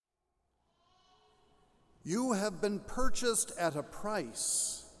You have been purchased at a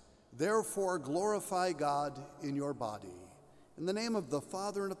price. Therefore glorify God in your body. In the name of the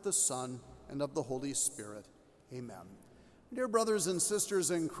Father, and of the Son, and of the Holy Spirit. Amen. Dear brothers and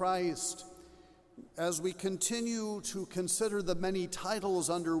sisters in Christ, as we continue to consider the many titles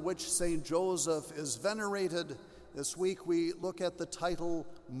under which St. Joseph is venerated, this week we look at the title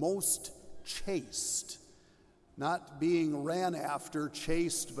Most Chaste. Not being ran after,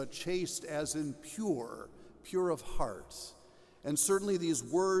 chaste, but chaste as in pure, pure of heart. And certainly these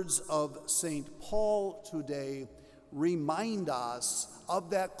words of St. Paul today remind us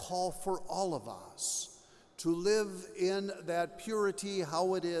of that call for all of us to live in that purity,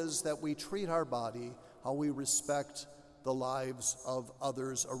 how it is that we treat our body, how we respect the lives of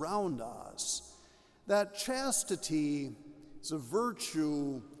others around us. That chastity is a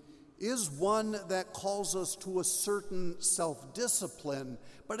virtue, is one that calls us to a certain self-discipline,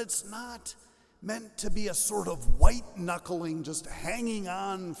 but it's not meant to be a sort of white-knuckling, just hanging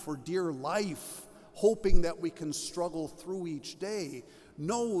on for dear life, hoping that we can struggle through each day.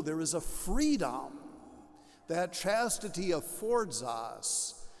 No, there is a freedom that chastity affords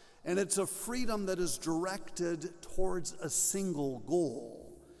us, and it's a freedom that is directed towards a single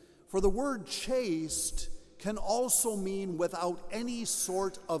goal. For the word chaste can also mean without any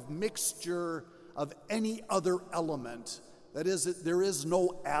sort of mixture of any other element. That is, there is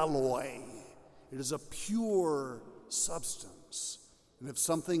no alloy. It is a pure substance. And if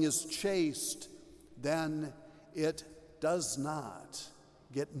something is chaste, then it does not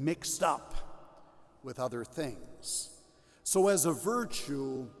get mixed up with other things. So as a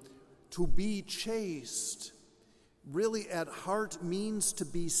virtue, to be chaste really at heart means to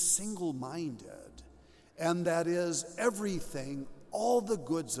be single-minded. And that is everything, all the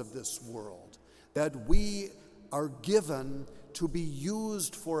goods of this world that we are given to be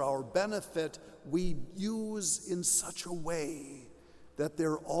used for our benefit, we use in such a way that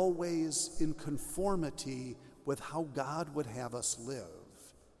they're always in conformity with how God would have us live.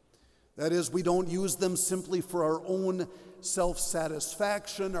 That is, we don't use them simply for our own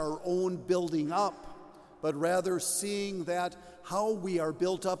self-satisfaction, our own building up, but rather seeing that how we are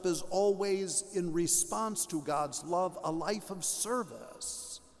built up is always in response to God's love, a life of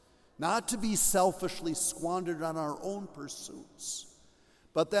service, not to be selfishly squandered on our own pursuits,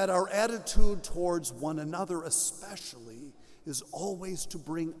 but that our attitude towards one another especially is always to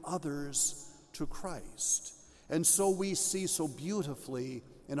bring others to Christ. And so we see so beautifully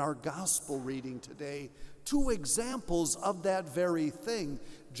in our gospel reading today two examples of that very thing.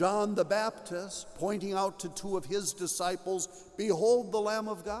 John the Baptist pointing out to two of his disciples, "Behold the Lamb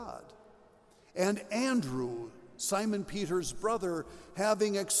of God." And Andrew, Simon Peter's brother,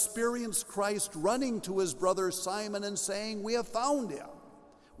 having experienced Christ, running to his brother Simon and saying, "We have found him.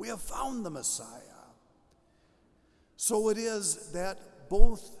 We have found the Messiah." So it is that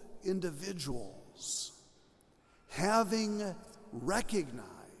both individuals, having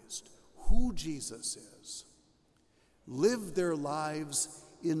recognized who Jesus is, live their lives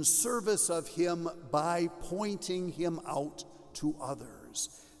in service of him by pointing him out to others.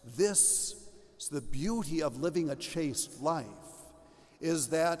 This is the beauty of living a chaste life, is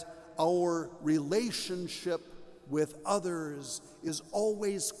that our relationship with others is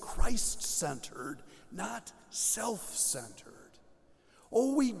always Christ-centered, not self-centered.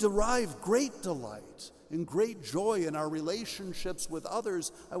 Oh, we derive great delight and great joy in our relationships with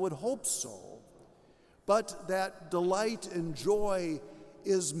others. I would hope so. But that delight and joy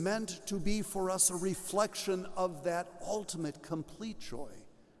is meant to be for us a reflection of that ultimate complete joy,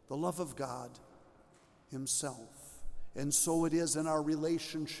 the love of God himself. And so it is in our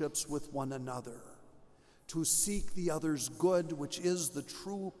relationships with one another, to seek the other's good, which is the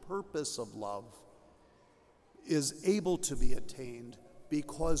true purpose of love, is able to be attained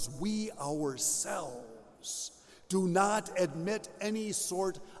because we ourselves do not admit any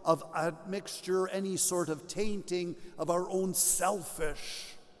sort of admixture, any sort of tainting of our own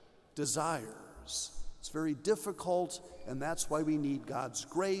selfish desires. It's very difficult, and that's why we need God's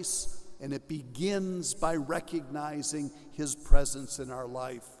grace, and it begins by recognizing his presence in our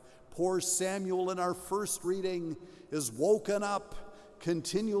life. Poor Samuel in our first reading is woken up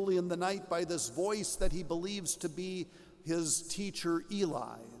continually in the night by this voice that he believes to be his teacher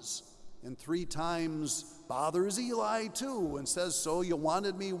Eli's. And 3 times bothers Eli too and says, "So you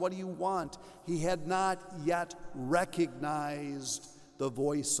wanted me, what do you want?" He had not yet recognized the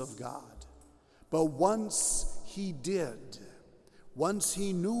voice of God. But once he did, once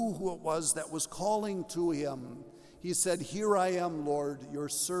he knew who it was that was calling to him, he said, "Here I am, Lord, your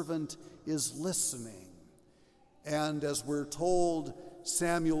servant is listening." And as we're told,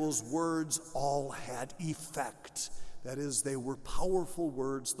 Samuel's words all had effect. That is, they were powerful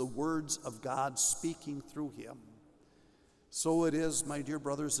words, the words of God speaking through him. So it is, my dear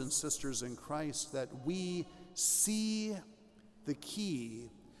brothers and sisters in Christ, that we see the key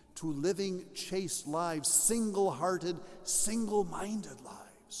to living chaste lives, single-hearted, single-minded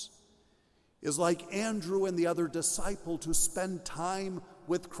lives, is like Andrew and the other disciple, to spend time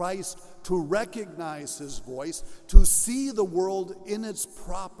with Christ, to recognize his voice, to see the world in its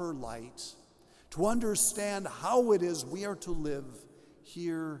proper light, to understand how it is we are to live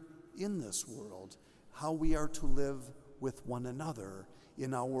here in this world, how we are to live with one another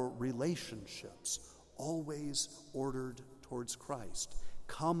in our relationships, always ordered towards Christ.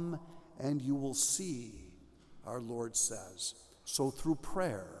 Come and you will see, our Lord says. So through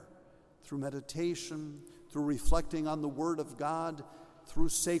prayer, through meditation, through reflecting on the Word of God, through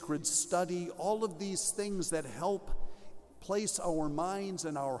sacred study, all of these things that help place our minds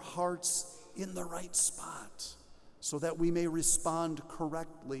and our hearts in the right spot so that we may respond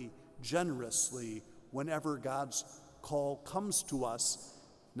correctly, generously, whenever God's call comes to us,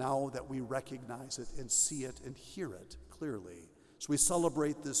 now that we recognize it and see it and hear it clearly. So we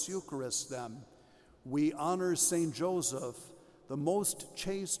celebrate this Eucharist then. We honor St. Joseph, the most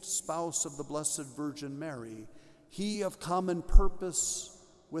chaste spouse of the Blessed Virgin Mary, he of common purpose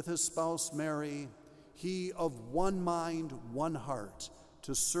with his spouse Mary, he of one mind, one heart,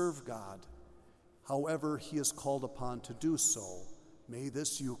 to serve God, however he is called upon to do so. May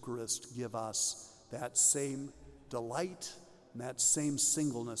this Eucharist give us that same delight and that same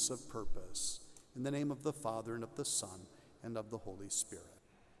singleness of purpose. In the name of the Father, and of the Son, and of the Holy Spirit.